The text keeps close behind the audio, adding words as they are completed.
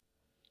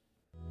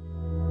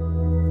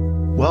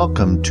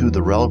Welcome to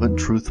the Relevant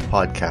Truth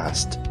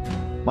Podcast.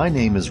 My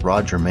name is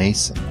Roger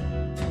Mason.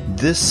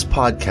 This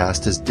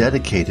podcast is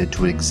dedicated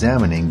to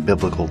examining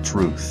biblical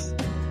truth.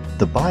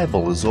 The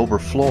Bible is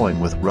overflowing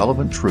with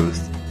relevant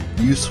truth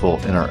useful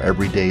in our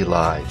everyday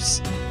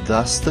lives.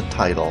 Thus the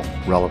title,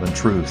 Relevant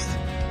Truth.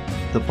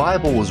 The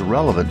Bible was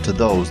relevant to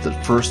those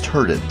that first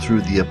heard it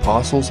through the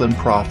apostles and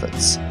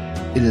prophets.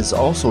 It is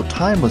also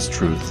timeless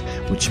truth,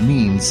 which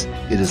means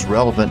it is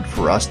relevant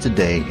for us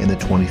today in the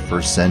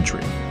 21st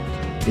century.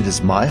 It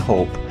is my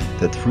hope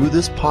that through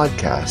this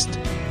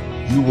podcast,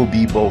 you will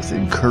be both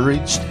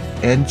encouraged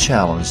and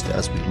challenged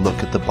as we look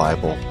at the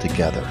Bible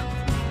together.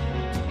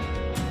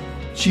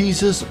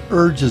 Jesus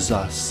urges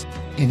us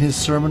in his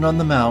Sermon on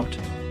the Mount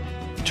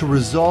to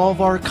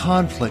resolve our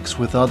conflicts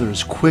with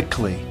others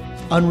quickly.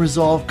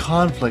 Unresolved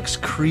conflicts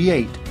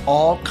create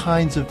all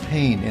kinds of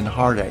pain and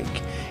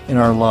heartache in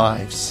our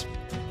lives.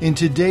 In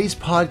today's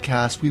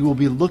podcast, we will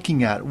be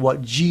looking at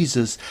what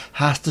Jesus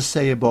has to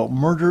say about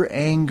murder,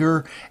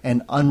 anger,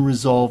 and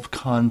unresolved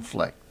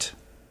conflict.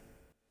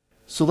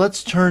 So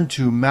let's turn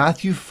to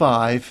Matthew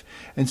 5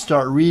 and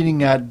start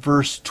reading at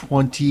verse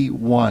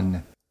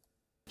 21.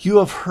 You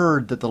have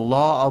heard that the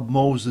law of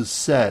Moses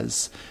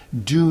says,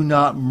 "Do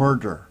not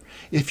murder.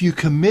 If you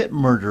commit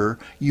murder,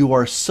 you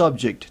are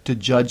subject to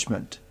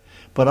judgment.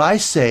 But I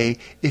say,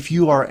 if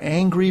you are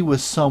angry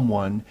with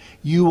someone,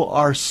 you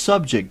are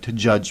subject to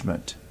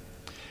judgment.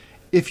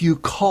 If you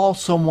call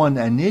someone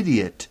an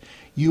idiot,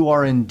 you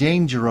are in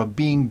danger of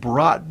being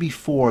brought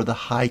before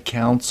the high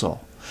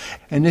council.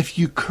 And if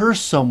you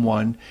curse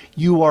someone,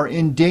 you are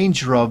in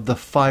danger of the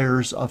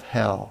fires of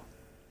hell.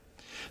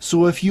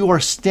 So if you are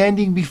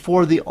standing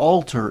before the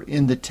altar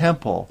in the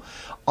temple,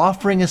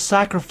 offering a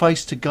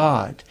sacrifice to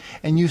God,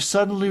 and you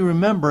suddenly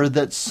remember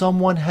that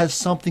someone has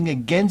something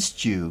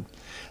against you,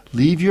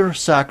 leave your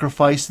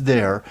sacrifice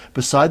there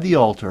beside the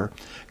altar,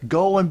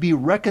 go and be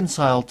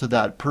reconciled to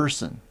that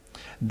person.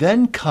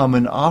 Then come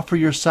and offer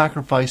your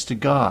sacrifice to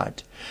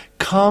God.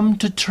 Come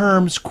to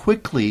terms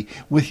quickly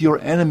with your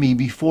enemy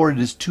before it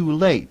is too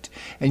late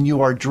and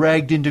you are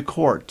dragged into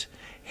court,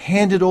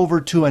 handed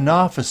over to an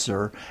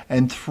officer,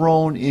 and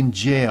thrown in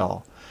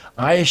jail.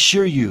 I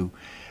assure you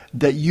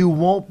that you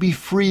won't be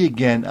free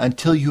again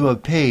until you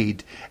have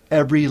paid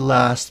every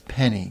last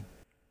penny."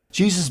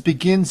 Jesus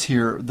begins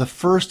here the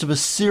first of a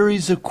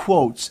series of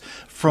quotes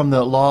from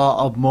the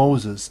law of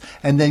Moses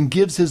and then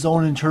gives his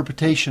own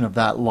interpretation of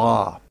that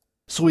law.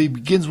 So he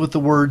begins with the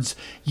words,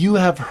 "You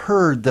have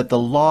heard that the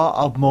law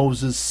of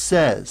Moses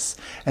says,"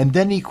 and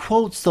then he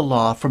quotes the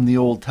law from the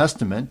Old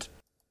Testament,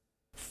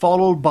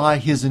 followed by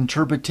his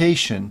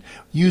interpretation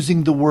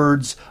using the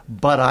words,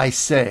 "But I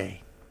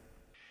say."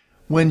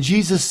 When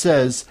Jesus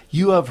says,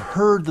 "You have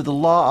heard that the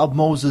law of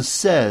Moses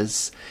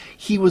says,"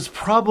 he was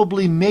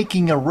probably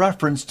making a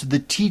reference to the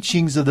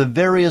teachings of the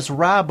various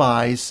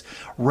rabbis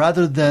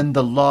rather than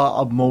the law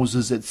of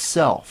Moses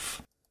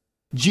itself.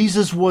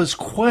 Jesus was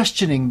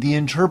questioning the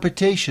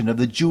interpretation of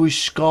the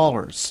Jewish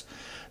scholars,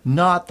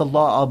 not the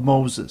law of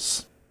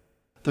Moses.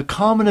 The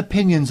common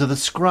opinions of the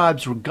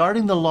scribes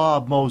regarding the law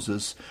of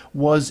Moses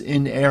was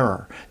in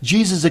error.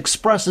 Jesus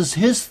expresses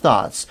his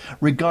thoughts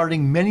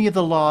regarding many of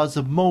the laws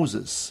of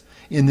Moses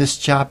in this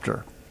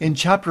chapter. In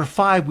chapter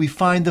 5, we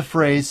find the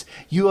phrase,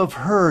 "You have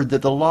heard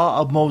that the law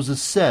of Moses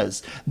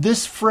says."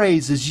 This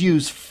phrase is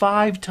used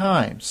 5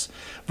 times.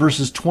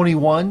 Verses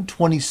 21,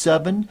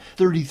 27,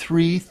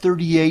 33,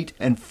 38,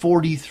 and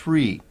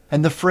 43.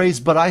 And the phrase,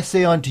 "But I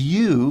say unto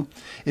you,"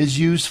 is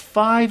used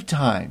 5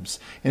 times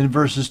in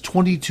verses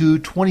 22,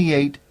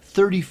 28,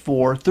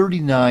 34,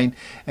 39,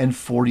 and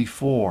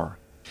 44.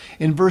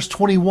 In verse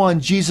 21,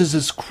 Jesus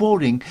is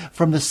quoting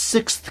from the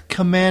 6th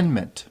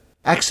commandment.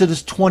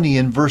 Exodus 20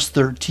 and verse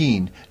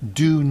 13,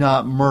 "Do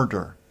not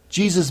murder."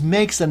 Jesus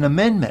makes an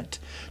amendment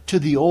to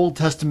the Old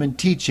Testament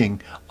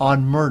teaching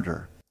on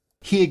murder.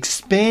 He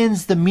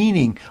expands the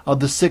meaning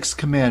of the 6th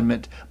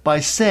commandment by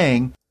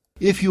saying,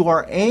 if you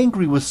are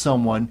angry with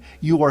someone,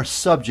 you are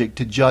subject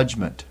to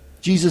judgment.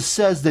 Jesus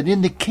says that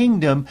in the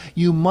kingdom,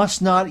 you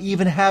must not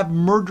even have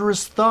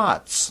murderous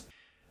thoughts.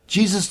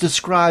 Jesus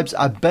describes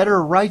a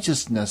better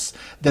righteousness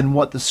than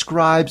what the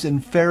scribes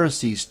and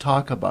Pharisees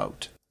talk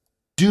about.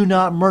 Do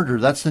not murder.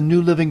 That's the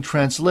New Living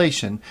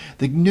Translation.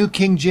 The New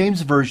King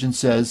James Version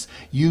says,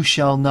 "You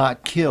shall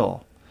not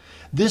kill."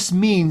 This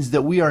means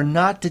that we are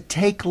not to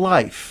take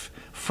life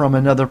from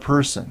another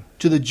person.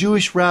 To the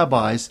Jewish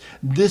rabbis,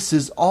 this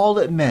is all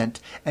it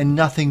meant and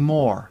nothing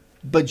more.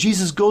 But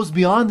Jesus goes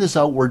beyond this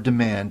outward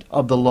demand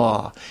of the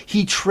law.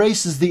 He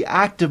traces the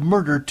act of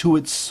murder to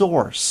its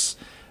source,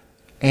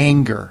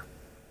 anger.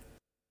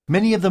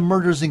 Many of the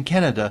murders in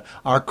Canada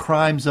are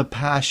crimes of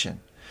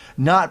passion.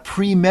 Not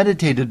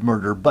premeditated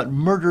murder, but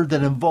murder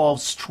that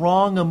involves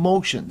strong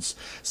emotions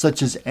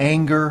such as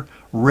anger,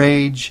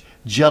 rage,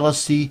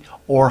 jealousy,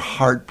 or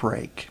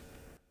heartbreak.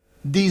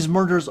 These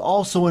murders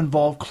also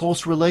involve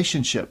close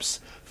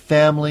relationships,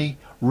 family,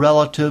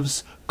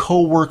 relatives,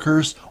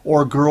 co-workers,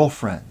 or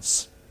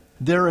girlfriends.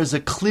 There is a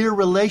clear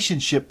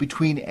relationship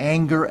between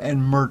anger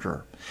and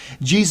murder.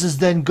 Jesus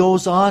then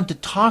goes on to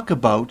talk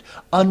about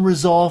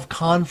unresolved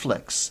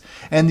conflicts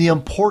and the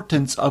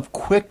importance of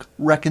quick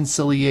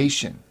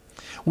reconciliation.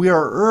 We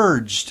are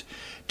urged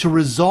to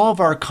resolve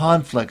our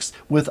conflicts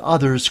with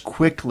others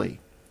quickly.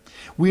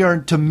 We are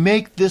to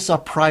make this a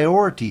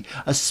priority,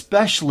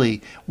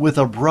 especially with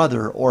a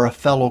brother or a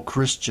fellow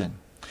Christian.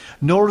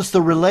 Notice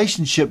the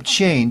relationship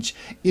change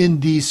in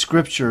these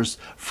scriptures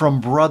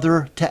from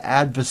brother to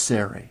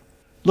adversary.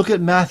 Look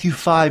at Matthew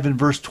 5 and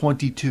verse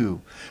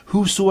 22.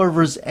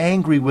 Whosoever is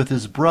angry with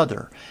his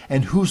brother,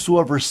 and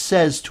whosoever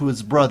says to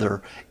his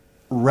brother,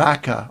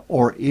 Raca,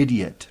 or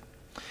idiot.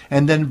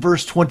 And then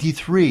verse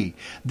 23,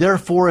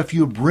 therefore if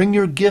you bring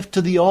your gift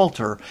to the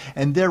altar,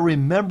 and there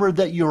remember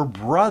that your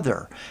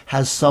brother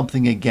has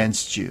something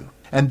against you.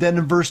 And then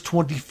in verse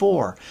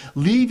 24,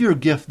 leave your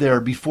gift there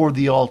before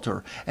the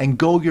altar and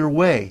go your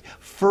way.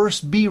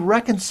 First be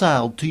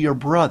reconciled to your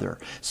brother.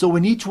 So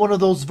in each one of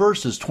those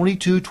verses,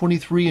 22,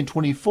 23, and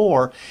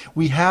 24,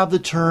 we have the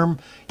term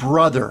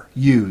brother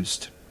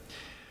used.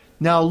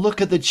 Now look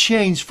at the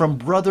change from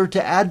brother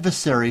to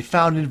adversary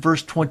found in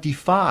verse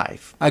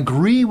 25.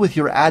 Agree with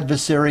your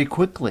adversary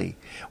quickly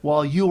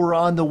while you are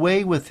on the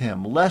way with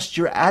him, lest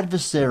your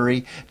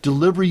adversary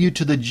deliver you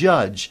to the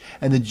judge,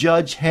 and the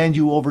judge hand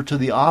you over to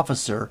the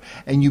officer,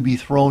 and you be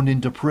thrown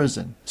into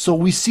prison. So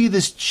we see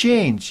this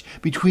change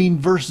between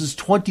verses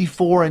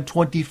 24 and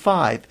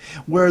 25,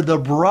 where the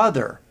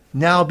brother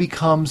now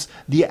becomes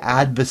the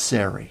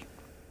adversary.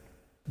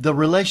 The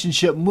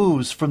relationship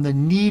moves from the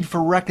need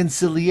for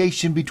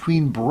reconciliation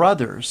between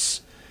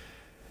brothers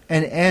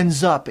and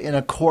ends up in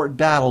a court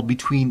battle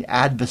between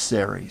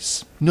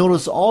adversaries.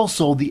 Notice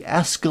also the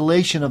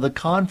escalation of the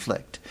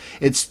conflict.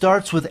 It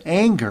starts with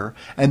anger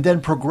and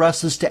then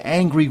progresses to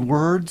angry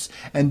words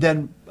and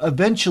then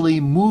eventually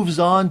moves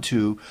on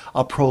to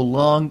a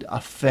prolonged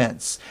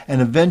offense and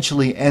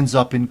eventually ends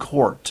up in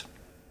court.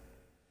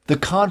 The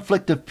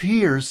conflict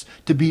appears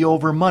to be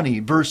over money.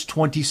 Verse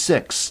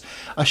 26,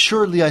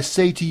 assuredly I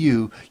say to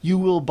you, you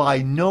will by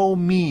no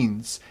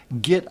means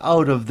get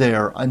out of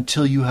there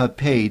until you have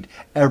paid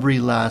every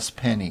last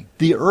penny.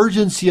 The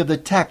urgency of the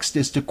text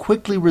is to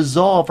quickly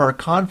resolve our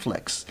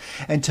conflicts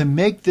and to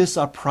make this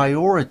a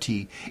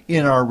priority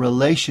in our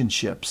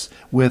relationships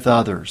with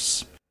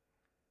others.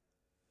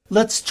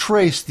 Let's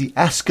trace the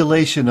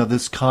escalation of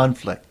this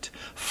conflict.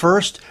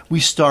 First, we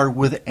start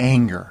with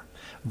anger.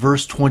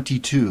 Verse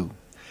 22.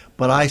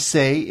 But I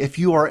say, if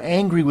you are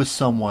angry with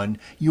someone,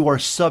 you are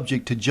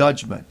subject to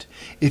judgment.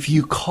 If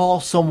you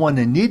call someone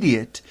an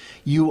idiot,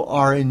 you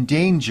are in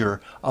danger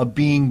of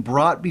being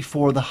brought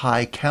before the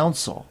high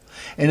council.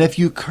 And if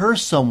you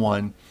curse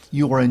someone,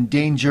 you are in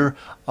danger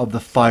of the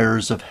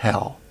fires of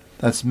hell.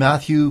 That's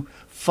Matthew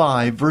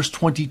 5, verse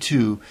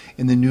 22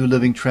 in the New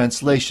Living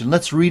Translation.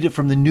 Let's read it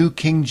from the New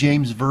King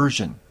James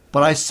Version.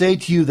 But I say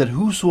to you that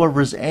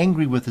whosoever is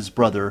angry with his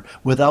brother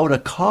without a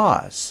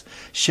cause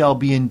shall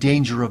be in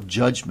danger of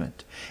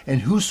judgment.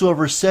 And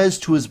whosoever says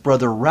to his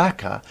brother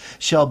Raca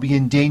shall be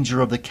in danger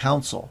of the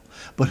council.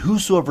 But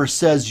whosoever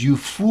says you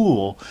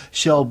fool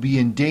shall be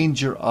in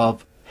danger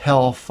of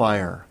hell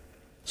fire.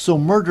 So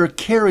murder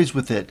carries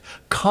with it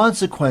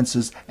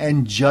consequences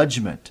and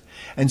judgment.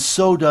 And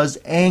so does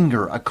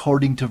anger,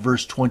 according to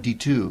verse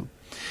 22.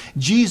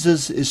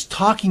 Jesus is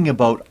talking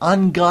about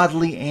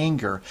ungodly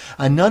anger,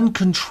 an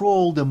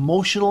uncontrolled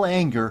emotional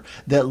anger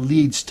that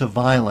leads to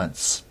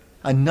violence.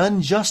 An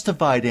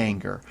unjustified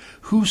anger.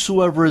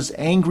 Whosoever is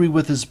angry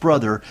with his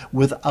brother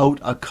without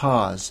a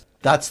cause.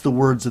 That's the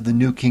words of the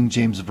New King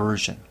James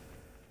Version.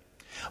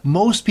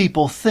 Most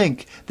people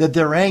think that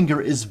their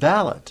anger is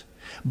valid,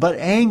 but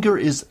anger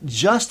is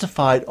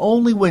justified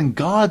only when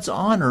God's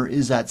honor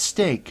is at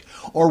stake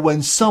or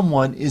when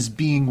someone is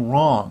being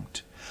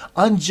wronged.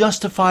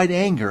 Unjustified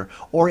anger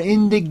or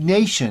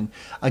indignation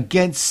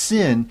against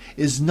sin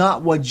is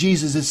not what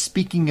Jesus is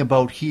speaking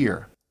about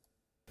here.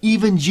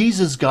 Even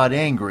Jesus got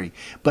angry,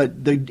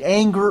 but the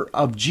anger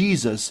of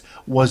Jesus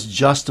was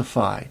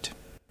justified.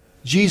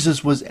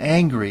 Jesus was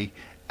angry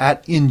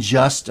at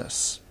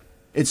injustice.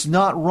 It's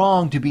not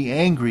wrong to be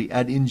angry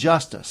at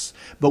injustice,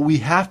 but we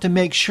have to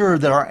make sure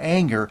that our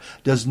anger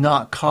does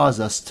not cause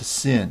us to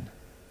sin.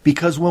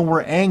 Because when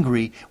we're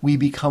angry, we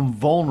become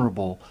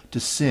vulnerable to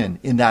sin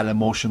in that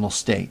emotional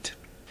state.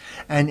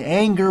 And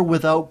anger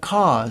without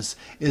cause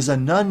is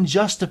an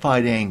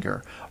unjustified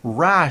anger,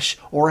 rash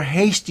or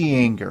hasty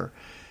anger,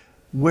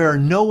 where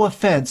no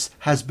offense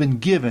has been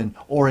given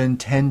or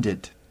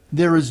intended.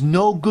 There is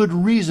no good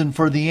reason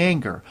for the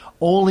anger,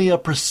 only a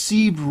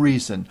perceived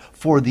reason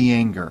for the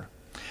anger.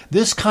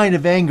 This kind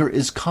of anger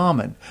is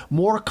common,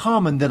 more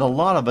common than a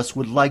lot of us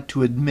would like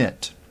to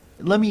admit.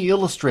 Let me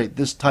illustrate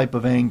this type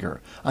of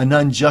anger, an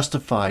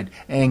unjustified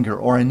anger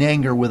or an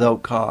anger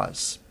without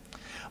cause.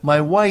 My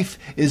wife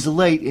is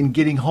late in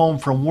getting home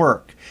from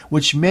work,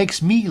 which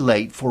makes me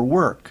late for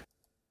work.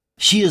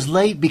 She is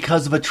late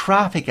because of a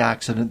traffic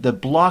accident that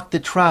blocked the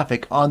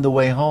traffic on the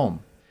way home.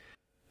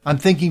 I'm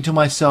thinking to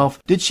myself,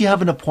 did she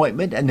have an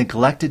appointment and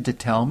neglected to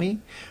tell me?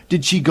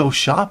 Did she go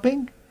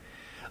shopping?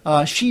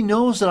 She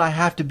knows that I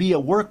have to be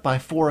at work by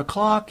 4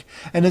 o'clock,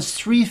 and it's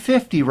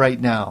 3:50 right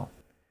now.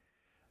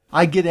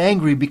 I get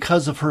angry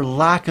because of her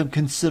lack of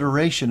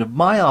consideration of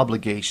my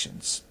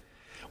obligations.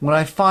 When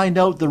I find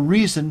out the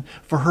reason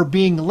for her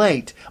being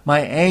late, my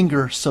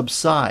anger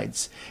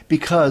subsides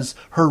because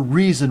her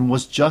reason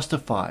was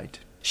justified.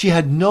 She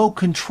had no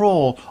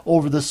control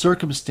over the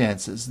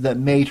circumstances that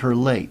made her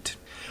late.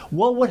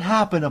 What would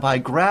happen if I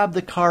grabbed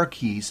the car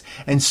keys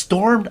and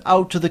stormed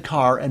out to the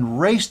car and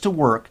raced to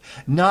work,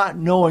 not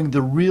knowing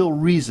the real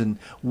reason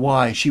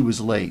why she was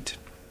late?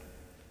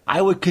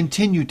 I would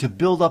continue to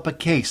build up a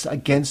case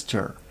against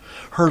her.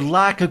 Her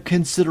lack of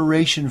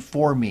consideration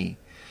for me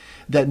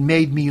that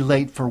made me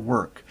late for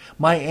work.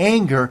 My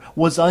anger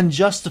was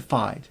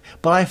unjustified,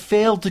 but I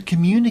failed to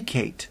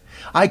communicate.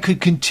 I could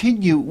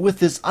continue with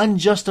this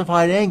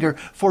unjustified anger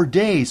for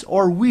days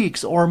or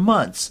weeks or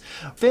months,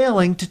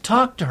 failing to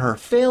talk to her,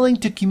 failing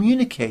to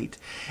communicate,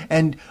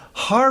 and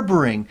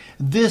harboring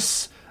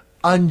this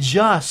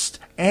unjust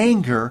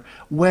anger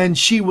when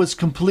she was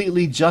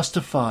completely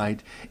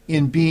justified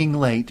in being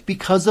late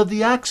because of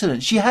the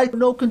accident. She had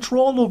no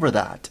control over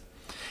that.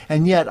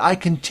 And yet I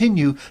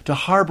continue to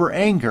harbor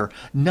anger,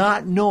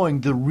 not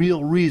knowing the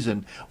real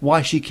reason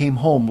why she came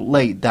home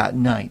late that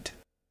night.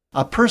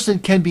 A person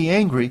can be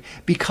angry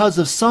because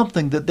of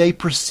something that they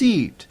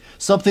perceived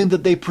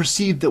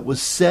that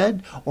was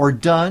said or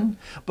done,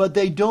 but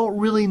they don't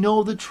really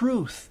know the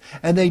truth,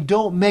 and they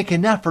don't make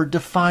an effort to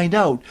find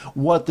out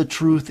what the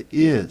truth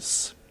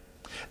is.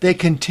 They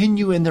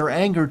continue in their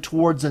anger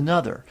towards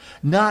another,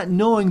 not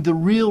knowing the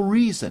real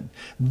reason.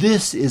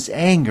 This is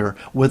anger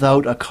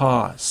without a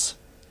cause.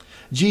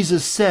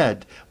 Jesus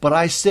said, "But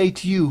I say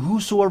to you,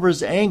 whosoever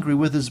is angry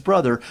with his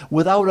brother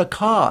without a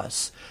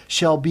cause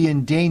shall be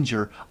in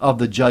danger of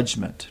the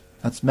judgment."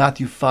 That's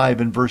Matthew 5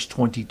 and verse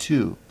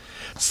 22.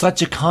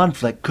 Such a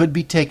conflict could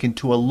be taken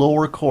to a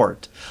lower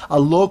court, a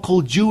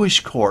local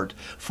Jewish court,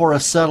 for a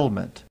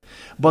settlement.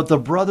 But the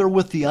brother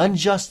with the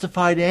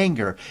unjustified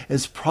anger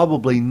is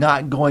probably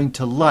not going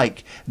to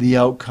like the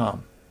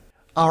outcome.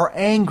 Our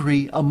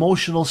angry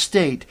emotional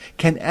state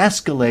can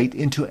escalate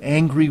into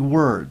angry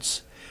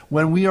words.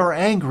 When we are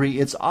angry,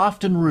 it's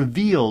often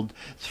revealed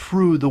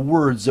through the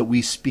words that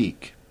we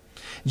speak.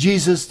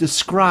 Jesus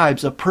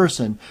describes a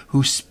person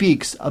who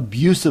speaks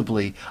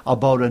abusively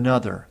about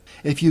another.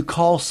 If you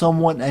call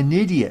someone an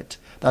idiot,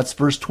 that's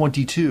verse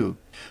 22.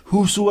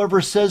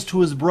 Whosoever says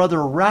to his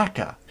brother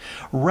Raka.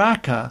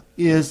 Raka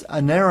is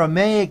an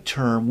Aramaic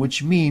term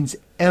which means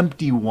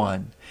empty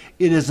one.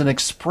 It is an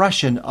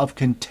expression of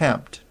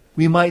contempt.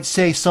 We might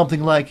say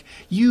something like,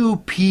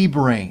 "You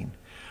pea-brain,"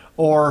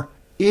 or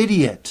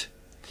 "idiot."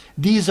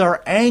 These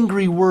are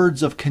angry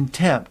words of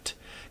contempt,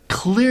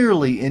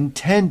 clearly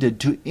intended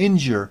to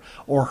injure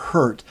or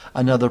hurt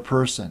another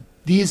person.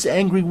 These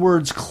angry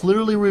words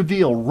clearly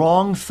reveal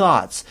wrong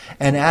thoughts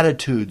and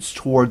attitudes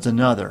towards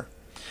another.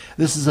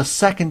 This is a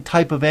second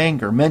type of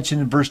anger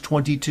mentioned in verse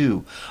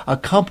 22,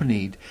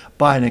 accompanied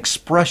by an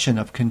expression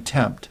of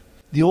contempt.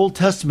 The Old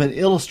Testament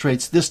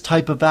illustrates this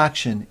type of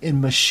action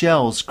in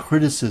Michelle's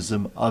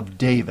criticism of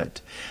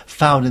David,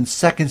 found in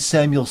 2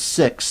 Samuel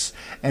 6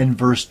 and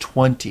verse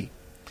 20.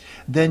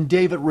 Then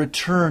David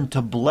returned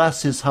to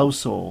bless his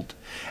household,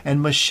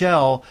 and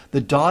Michelle,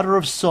 the daughter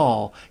of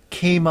Saul,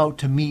 came out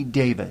to meet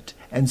David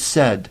and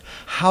said,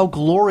 "How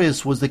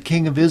glorious was the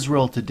king of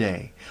Israel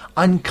today,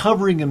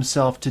 uncovering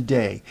himself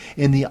today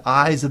in the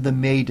eyes of the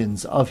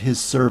maidens of his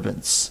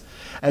servants,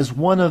 as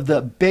one of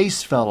the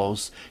base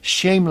fellows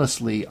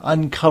shamelessly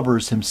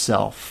uncovers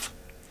himself."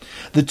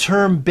 The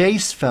term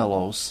base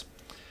fellows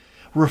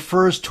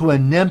refers to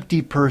an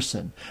empty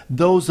person,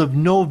 those of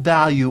no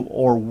value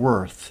or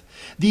worth.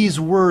 These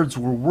words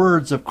were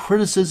words of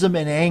criticism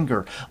and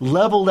anger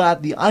leveled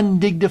at the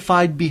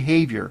undignified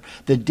behavior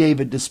that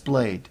David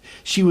displayed.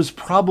 She was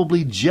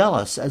probably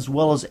jealous as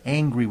well as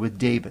angry with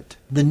David.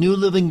 The New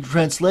Living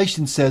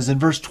Translation says in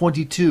verse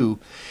 22,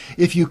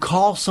 "If you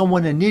call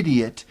someone an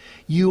idiot,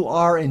 you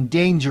are in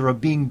danger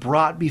of being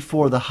brought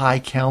before the high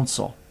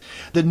council."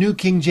 The New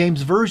King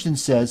James Version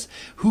says,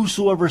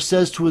 "Whosoever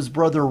says to his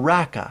brother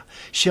Raka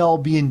shall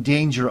be in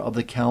danger of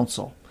the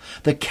council."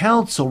 The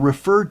council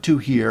referred to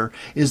here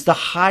is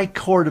the High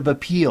Court of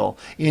Appeal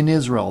in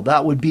Israel.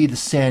 That would be the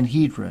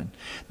Sanhedrin.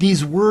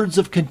 These words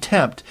of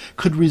contempt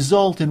could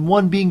result in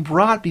one being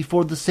brought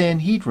before the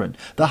Sanhedrin,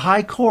 the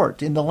High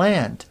Court in the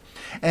land,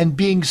 and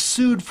being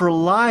sued for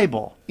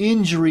libel,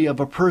 injury of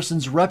a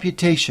person's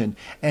reputation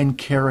and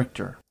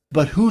character.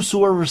 But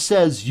whosoever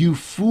says, "You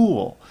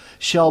fool,"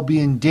 shall be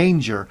in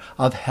danger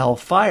of hell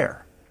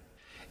fire.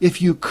 If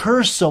you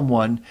curse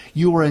someone,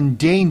 you are in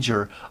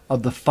danger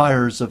of the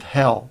fires of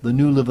hell, the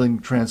New Living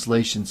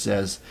Translation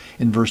says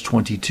in verse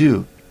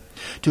 22.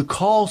 To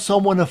call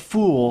someone a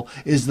fool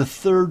is the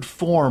third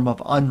form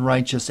of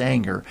unrighteous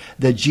anger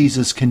that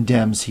Jesus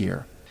condemns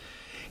here.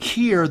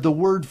 Here, the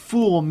word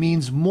fool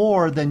means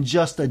more than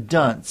just a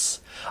dunce.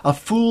 A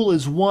fool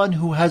is one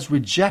who has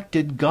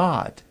rejected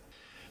God.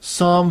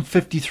 Psalm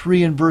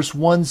 53 and verse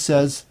 1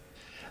 says,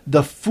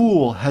 "The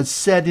fool has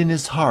said in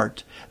his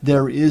heart,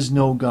 there is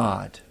no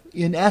God."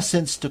 In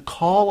essence, to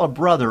call a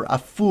brother a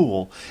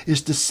fool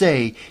is to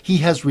say he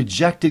has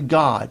rejected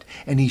God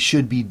and he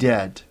should be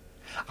dead.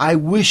 I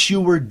wish you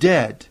were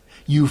dead,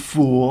 you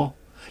fool.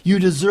 You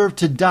deserve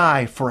to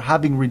die for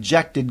having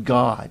rejected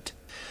God.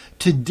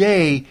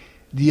 Today,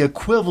 the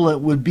equivalent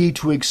would be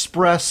to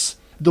express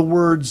the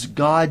words,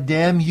 God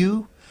damn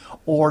you,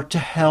 or to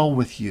hell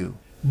with you.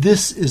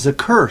 This is a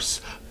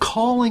curse,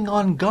 calling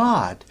on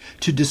God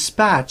to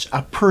dispatch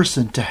a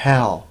person to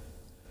hell.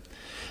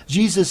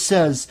 Jesus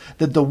says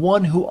that the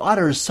one who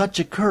utters such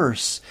a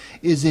curse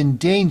is in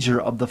danger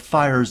of the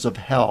fires of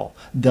hell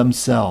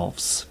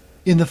themselves.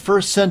 In the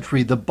first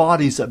century, the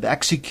bodies of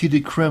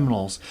executed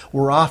criminals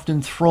were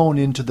often thrown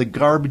into the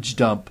garbage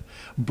dump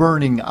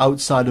burning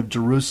outside of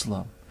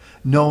Jerusalem,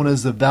 known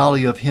as the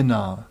Valley of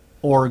Hinnom,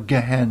 or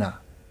Gehenna.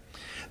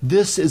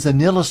 This is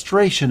an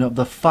illustration of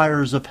the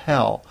fires of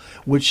hell,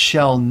 which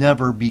shall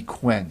never be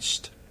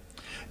quenched.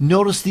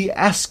 Notice the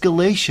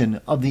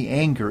escalation of the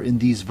anger in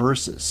these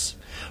verses.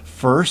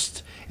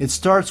 First, it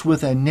starts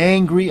with an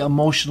angry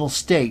emotional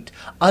state,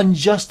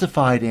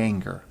 unjustified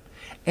anger,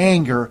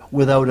 anger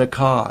without a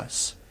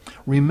cause.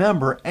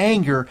 Remember,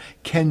 anger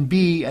can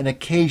be an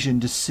occasion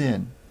to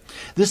sin.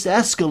 This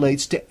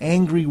escalates to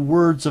angry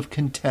words of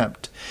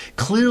contempt,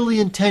 clearly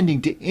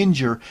intending to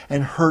injure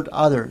and hurt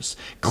others,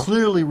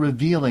 clearly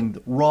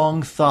revealing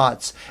wrong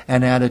thoughts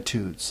and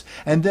attitudes.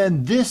 And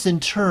then this in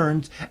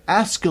turn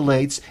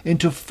escalates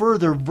into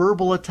further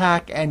verbal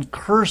attack and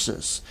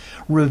curses,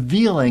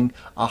 revealing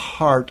a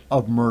heart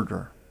of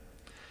murder.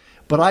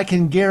 But I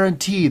can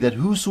guarantee that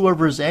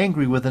whosoever is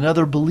angry with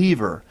another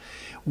believer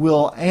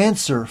will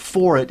answer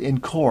for it in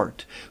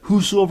court.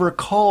 Whosoever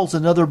calls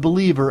another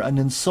believer an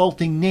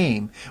insulting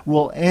name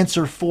will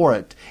answer for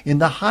it in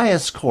the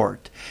highest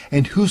court.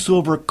 And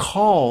whosoever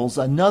calls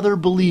another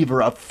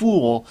believer a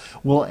fool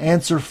will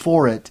answer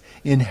for it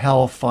in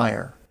hell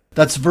fire.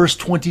 That's verse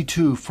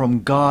 22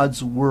 from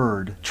God's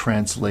Word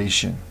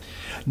translation.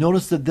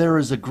 Notice that there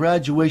is a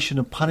graduation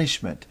of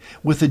punishment,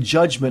 with a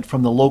judgment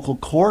from the local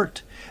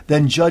court,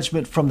 then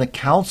judgment from the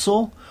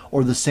council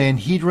or the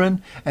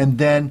Sanhedrin, and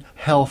then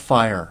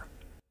hellfire.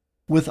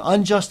 With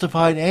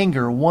unjustified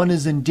anger, one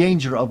is in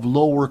danger of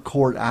lower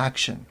court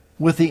action.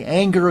 With the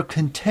anger of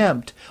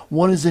contempt,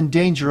 one is in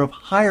danger of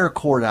higher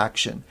court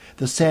action,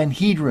 the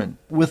Sanhedrin.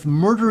 With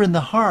murder in the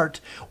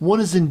heart,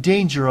 one is in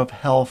danger of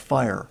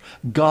hellfire.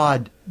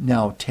 God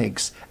now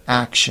takes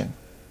action.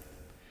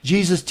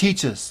 Jesus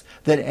teaches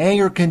that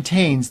anger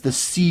contains the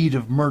seed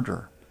of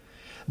murder,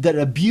 that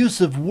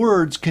abusive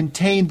words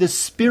contain the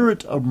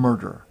spirit of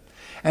murder,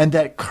 and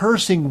that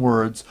cursing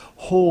words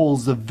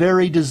holds the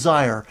very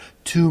desire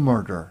to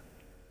murder.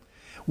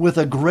 With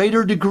a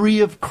greater degree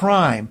of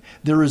crime,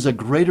 there is a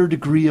greater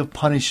degree of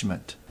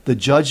punishment, the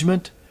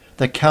judgment,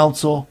 the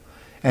council,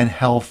 and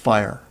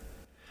hellfire.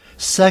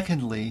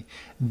 Secondly,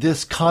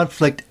 this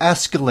conflict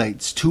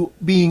escalates to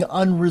being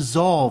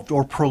unresolved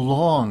or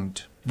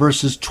prolonged.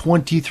 Verses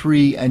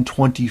 23 and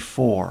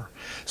 24.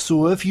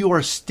 So if you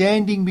are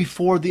standing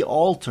before the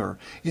altar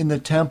in the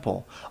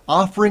temple,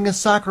 offering a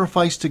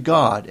sacrifice to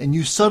God, and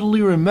you suddenly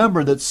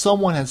remember that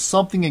someone has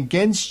something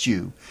against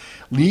you,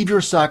 leave your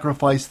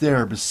sacrifice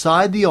there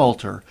beside the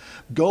altar,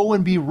 go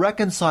and be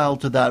reconciled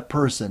to that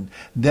person,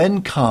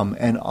 then come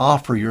and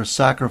offer your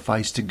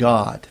sacrifice to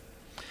God.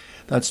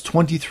 That's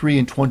 23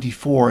 and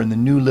 24 in the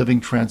New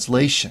Living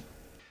Translation.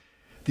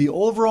 The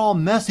overall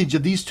message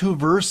of these two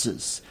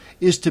verses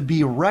is to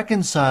be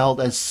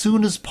reconciled as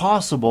soon as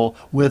possible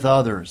with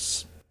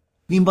others.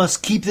 We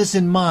must keep this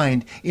in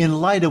mind in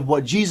light of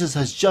what Jesus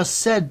has just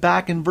said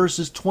back in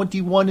verses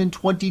 21 and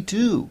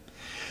 22.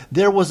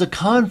 There was a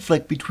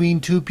conflict between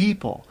two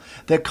people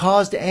that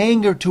caused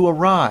anger to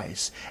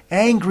arise,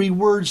 angry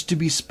words to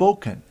be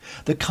spoken.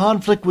 The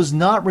conflict was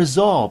not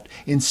resolved.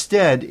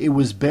 Instead, it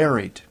was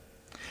buried.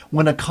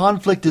 When a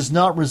conflict is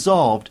not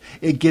resolved,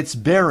 it gets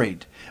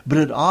buried, but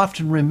it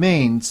often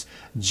remains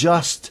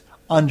just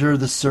under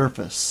the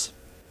surface.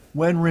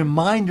 When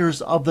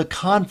reminders of the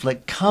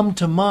conflict come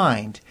to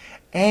mind,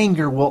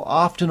 anger will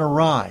often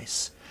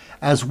arise,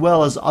 as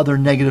well as other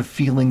negative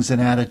feelings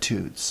and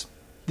attitudes.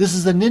 This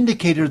is an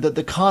indicator that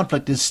the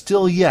conflict is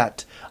still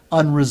yet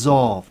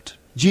unresolved.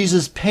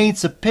 Jesus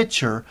paints a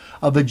picture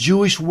of a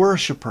Jewish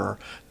worshiper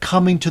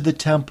coming to the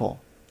temple.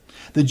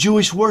 The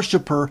Jewish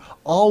worshiper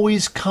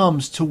always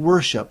comes to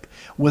worship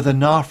with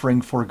an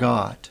offering for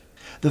God.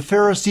 The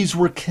Pharisees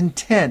were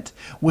content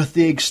with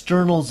the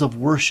externals of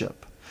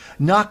worship,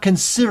 not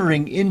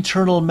considering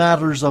internal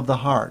matters of the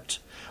heart,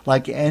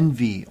 like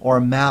envy or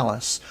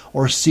malice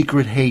or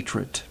secret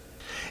hatred.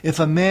 If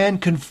a man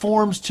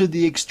conforms to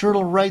the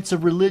external rites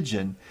of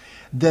religion,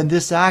 then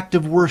this act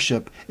of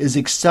worship is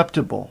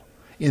acceptable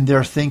in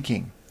their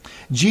thinking.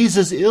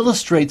 Jesus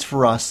illustrates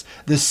for us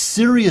the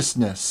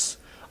seriousness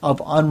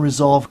of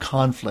unresolved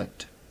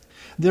conflict.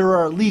 There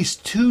are at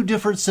least two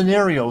different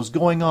scenarios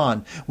going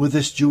on with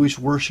this Jewish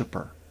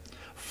worshiper.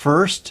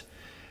 First,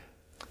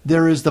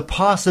 there is the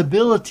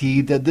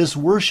possibility that this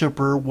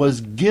worshiper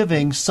was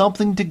giving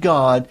something to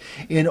God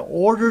in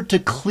order to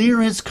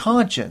clear his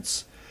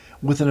conscience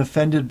with an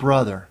offended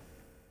brother.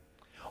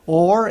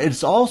 Or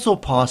it's also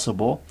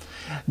possible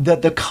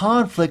that the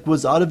conflict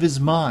was out of his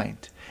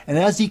mind, and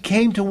as he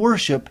came to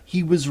worship,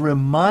 he was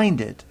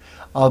reminded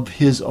of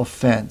his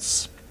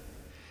offense.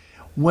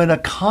 When a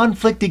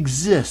conflict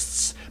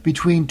exists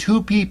between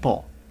two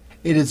people,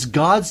 it is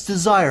God's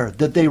desire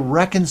that they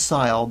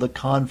reconcile the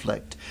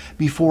conflict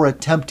before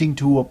attempting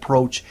to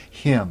approach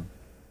Him.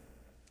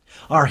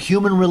 Our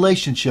human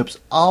relationships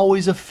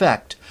always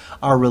affect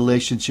our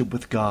relationship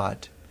with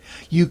God.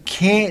 You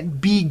can't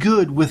be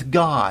good with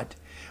God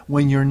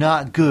when you're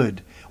not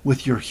good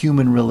with your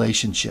human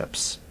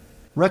relationships.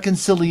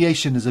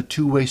 Reconciliation is a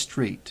two-way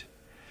street.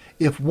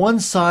 If one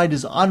side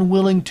is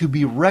unwilling to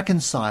be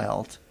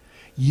reconciled,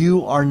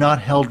 you are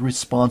not held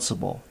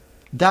responsible.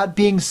 That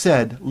being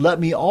said, let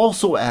me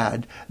also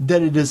add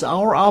that it is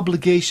our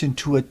obligation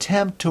to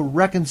attempt to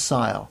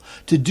reconcile,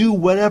 to do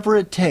whatever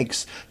it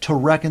takes to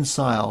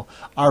reconcile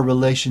our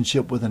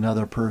relationship with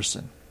another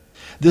person.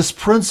 This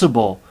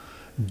principle,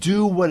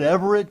 do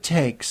whatever it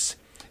takes,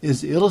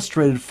 is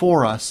illustrated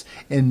for us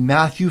in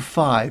Matthew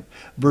 5,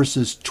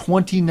 verses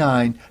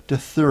 29 to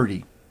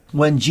 30.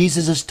 When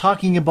Jesus is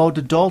talking about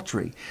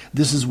adultery,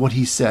 this is what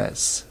he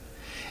says.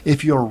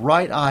 If your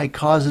right eye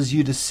causes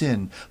you to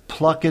sin,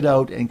 pluck it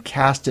out and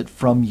cast it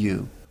from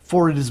you.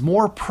 For it is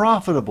more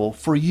profitable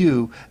for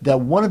you that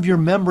one of your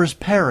members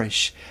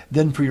perish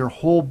than for your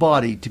whole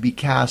body to be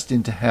cast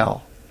into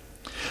hell.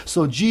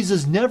 So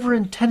Jesus never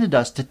intended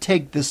us to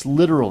take this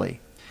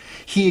literally.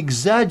 He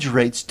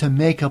exaggerates to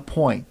make a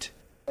point.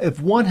 If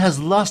one has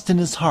lust in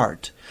his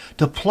heart,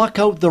 to pluck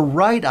out the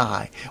right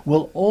eye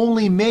will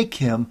only make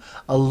him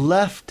a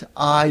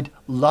left-eyed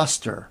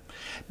luster,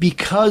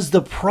 because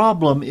the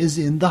problem is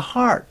in the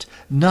heart,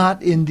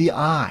 not in the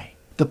eye.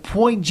 The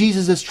point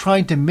Jesus is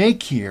trying to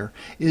make here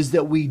is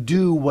that we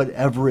do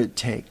whatever it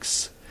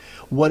takes.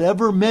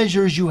 Whatever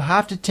measures you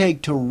have to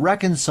take to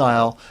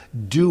reconcile,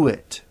 do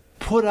it.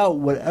 Put out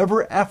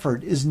whatever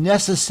effort is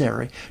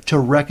necessary to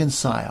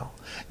reconcile.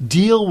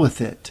 Deal with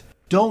it.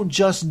 Don't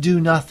just do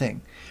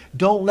nothing.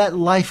 Don't let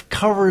life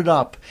cover it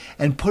up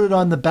and put it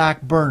on the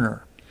back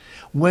burner.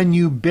 When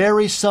you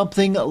bury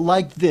something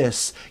like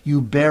this,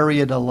 you bury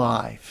it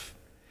alive.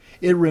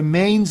 It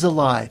remains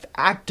alive,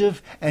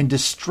 active and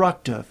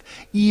destructive,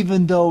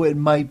 even though it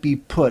might be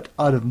put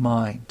out of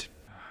mind.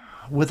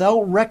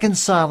 Without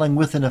reconciling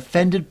with an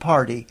offended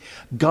party,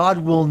 God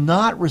will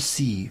not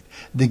receive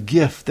the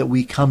gift that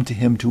we come to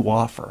Him to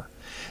offer.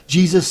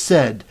 Jesus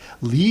said,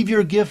 "Leave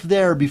your gift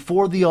there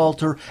before the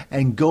altar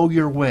and go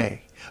your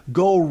way."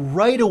 Go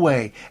right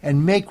away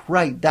and make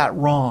right that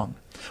wrong.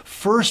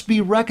 First be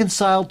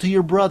reconciled to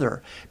your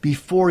brother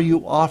before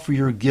you offer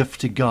your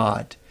gift to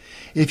God.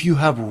 If you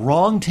have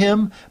wronged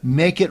him,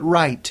 make it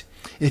right.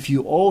 If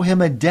you owe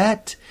him a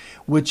debt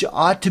which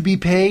ought to be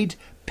paid,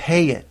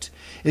 pay it.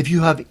 If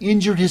you have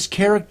injured his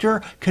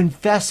character,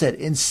 confess it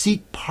and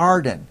seek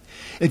pardon.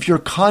 If your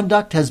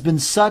conduct has been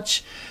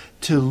such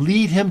to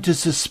lead him to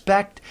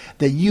suspect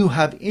that you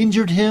have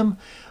injured him,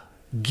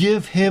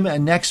 give him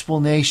an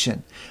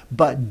explanation,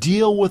 but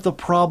deal with the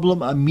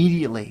problem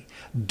immediately.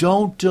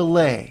 Don't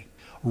delay.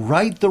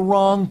 Right the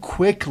wrong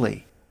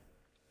quickly.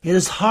 It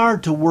is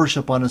hard to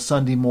worship on a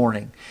Sunday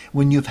morning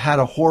when you've had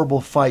a horrible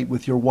fight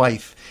with your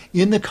wife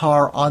in the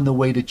car on the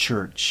way to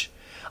church.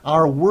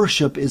 Our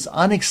worship is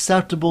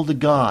unacceptable to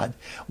God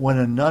when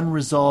an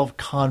unresolved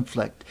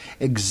conflict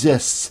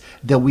exists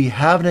that we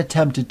haven't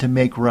attempted to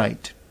make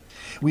right.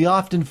 We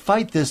often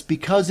fight this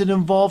because it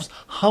involves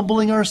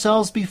humbling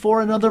ourselves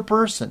before another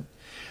person.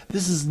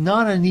 This is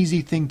not an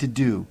easy thing to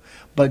do,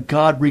 but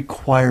God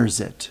requires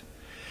it.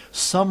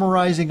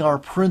 Summarizing our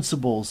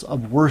principles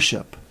of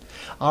worship,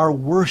 our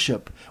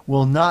worship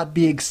will not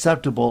be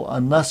acceptable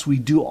unless we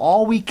do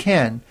all we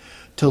can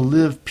to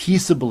live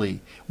peaceably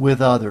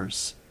with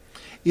others.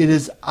 It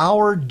is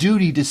our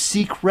duty to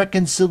seek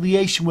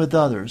reconciliation with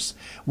others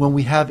when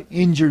we have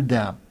injured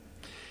them.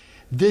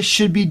 This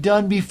should be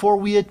done before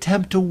we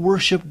attempt to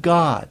worship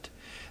God.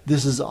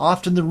 This is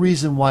often the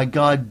reason why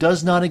God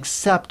does not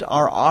accept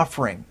our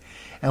offering,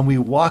 and we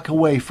walk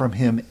away from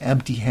Him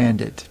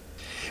empty-handed.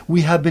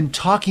 We have been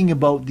talking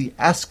about the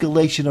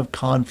escalation of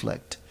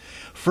conflict.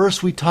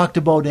 First we talked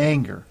about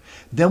anger.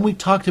 Then we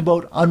talked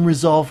about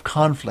unresolved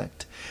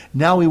conflict.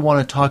 Now we want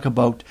to talk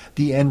about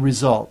the end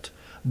result,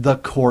 the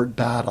court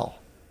battle.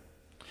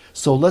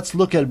 So let's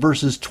look at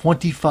verses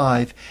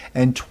 25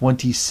 and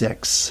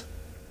 26.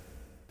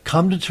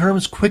 Come to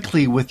terms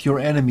quickly with your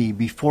enemy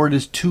before it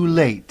is too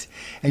late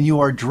and you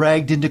are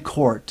dragged into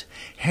court,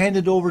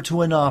 handed over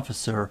to an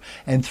officer,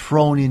 and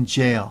thrown in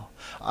jail.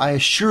 I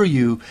assure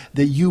you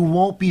that you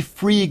won't be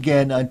free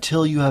again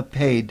until you have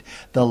paid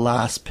the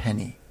last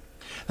penny.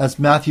 That's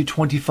Matthew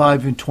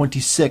 25 and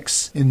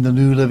 26 in the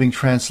New Living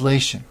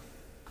Translation.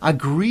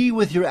 Agree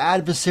with your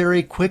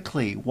adversary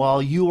quickly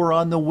while you are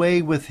on the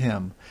way with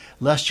him,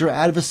 lest your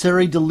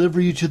adversary deliver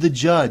you to the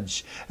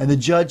judge, and the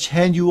judge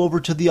hand you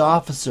over to the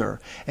officer,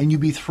 and you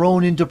be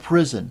thrown into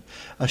prison.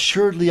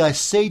 Assuredly I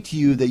say to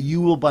you that you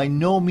will by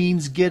no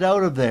means get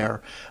out of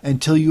there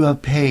until you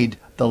have paid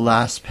the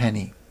last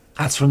penny.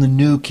 That's from the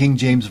New King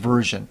James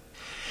Version.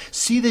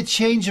 See the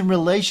change in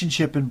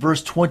relationship in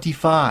verse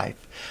 25.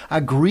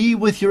 Agree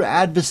with your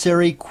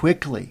adversary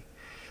quickly.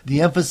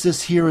 The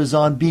emphasis here is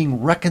on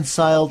being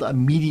reconciled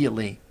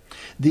immediately.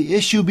 The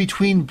issue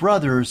between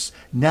brothers,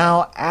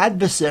 now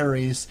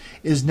adversaries,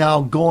 is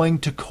now going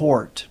to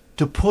court.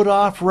 To put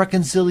off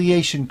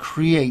reconciliation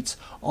creates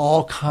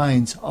all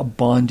kinds of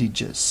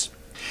bondages.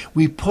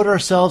 We put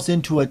ourselves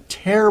into a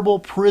terrible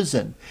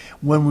prison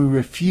when we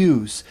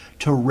refuse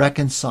to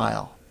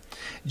reconcile.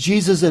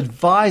 Jesus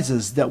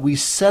advises that we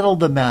settle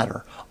the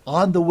matter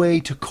on the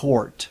way to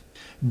court.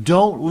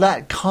 Don't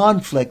let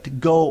conflict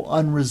go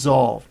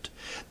unresolved.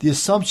 The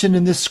assumption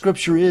in this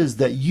scripture is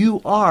that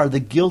you are the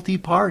guilty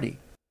party.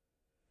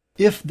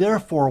 If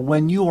therefore,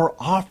 when you are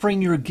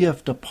offering your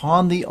gift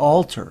upon the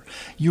altar,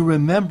 you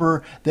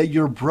remember that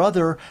your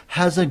brother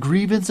has a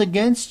grievance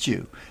against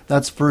you,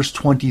 that's verse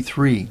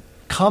 23.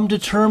 Come to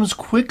terms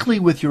quickly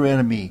with your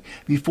enemy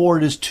before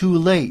it is too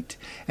late,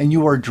 and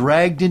you are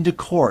dragged into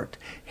court,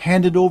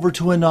 handed over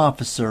to an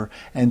officer,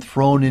 and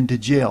thrown into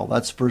jail.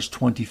 That's verse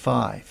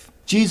 25.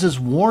 Jesus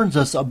warns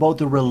us about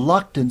the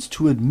reluctance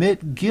to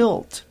admit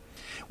guilt.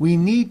 We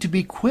need to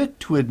be quick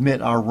to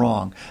admit our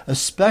wrong,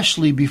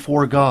 especially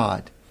before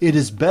God. It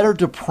is better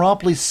to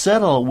promptly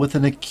settle with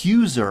an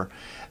accuser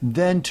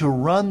than to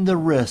run the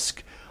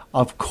risk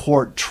of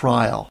court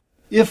trial.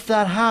 If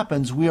that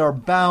happens, we are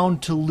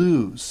bound to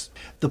lose.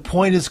 The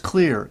point is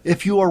clear.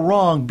 If you are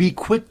wrong, be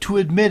quick to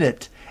admit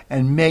it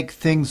and make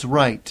things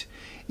right.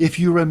 If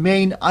you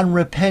remain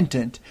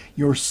unrepentant,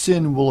 your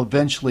sin will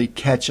eventually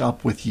catch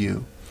up with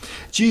you.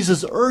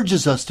 Jesus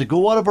urges us to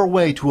go out of our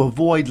way to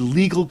avoid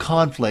legal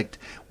conflict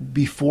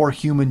before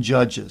human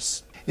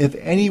judges. If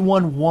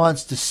anyone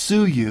wants to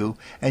sue you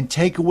and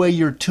take away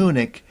your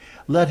tunic,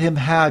 let him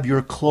have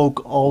your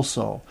cloak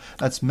also.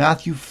 That's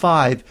Matthew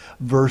 5,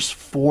 verse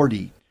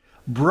 40.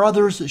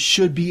 Brothers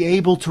should be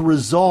able to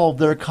resolve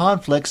their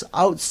conflicts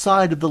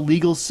outside of the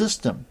legal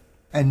system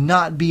and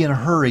not be in a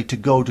hurry to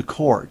go to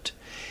court.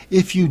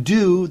 If you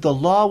do, the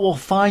law will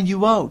find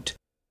you out.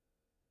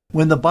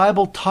 When the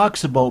Bible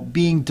talks about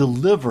being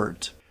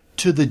delivered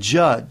to the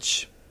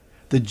judge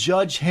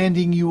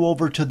handing you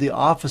over to the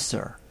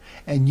officer,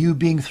 and you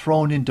being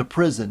thrown into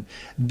prison,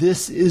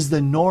 this is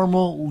the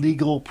normal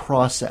legal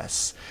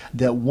process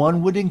that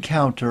one would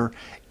encounter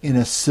in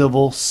a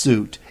civil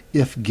suit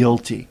if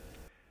guilty.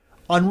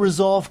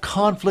 Unresolved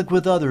conflict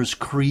with others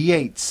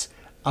creates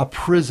a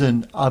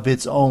prison of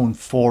its own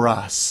for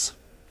us.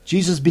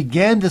 Jesus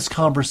began this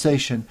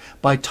conversation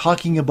by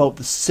talking about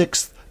the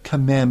sixth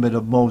commandment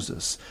of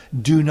Moses,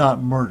 do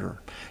not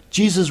murder.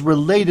 Jesus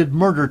related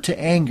murder to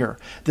anger,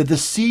 that the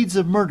seeds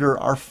of murder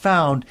are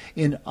found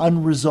in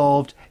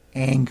unresolved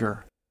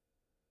anger.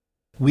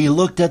 We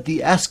looked at the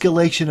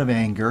escalation of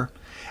anger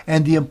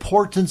and the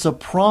importance of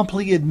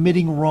promptly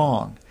admitting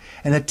wrong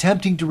and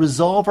attempting to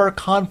resolve our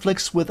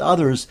conflicts with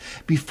others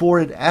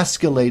before it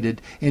escalated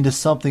into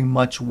something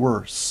much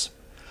worse.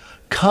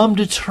 Come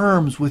to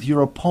terms with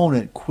your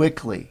opponent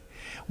quickly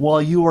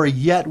while you are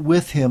yet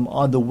with him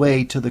on the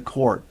way to the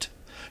court,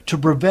 to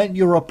prevent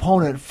your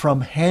opponent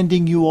from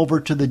handing you over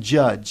to the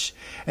judge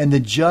and the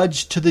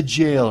judge to the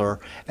jailer,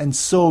 and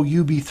so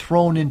you be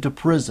thrown into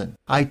prison.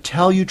 I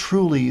tell you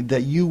truly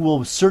that you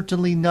will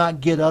certainly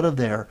not get out of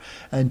there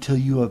until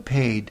you have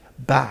paid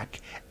back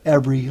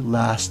every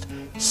last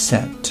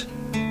cent.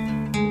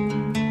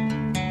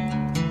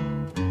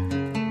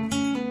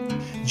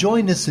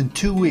 Join us in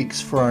 2 weeks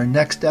for our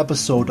next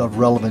episode of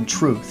Relevant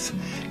Truth.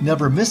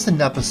 Never miss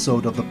an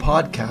episode of the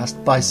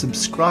podcast by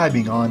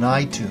subscribing on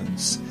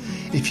iTunes.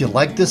 If you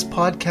like this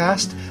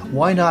podcast,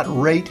 why not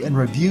rate and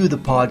review the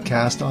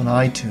podcast on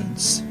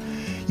iTunes?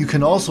 You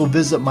can also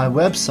visit my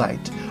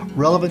website,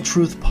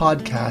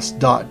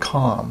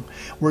 relevanttruthpodcast.com,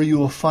 where you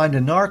will find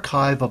an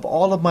archive of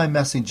all of my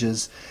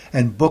messages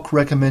and book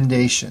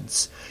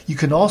recommendations. You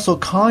can also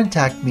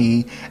contact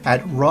me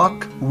at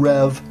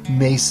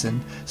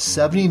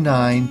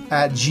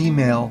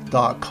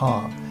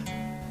rockrevmason79@gmail.com.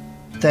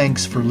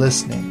 Thanks for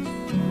listening.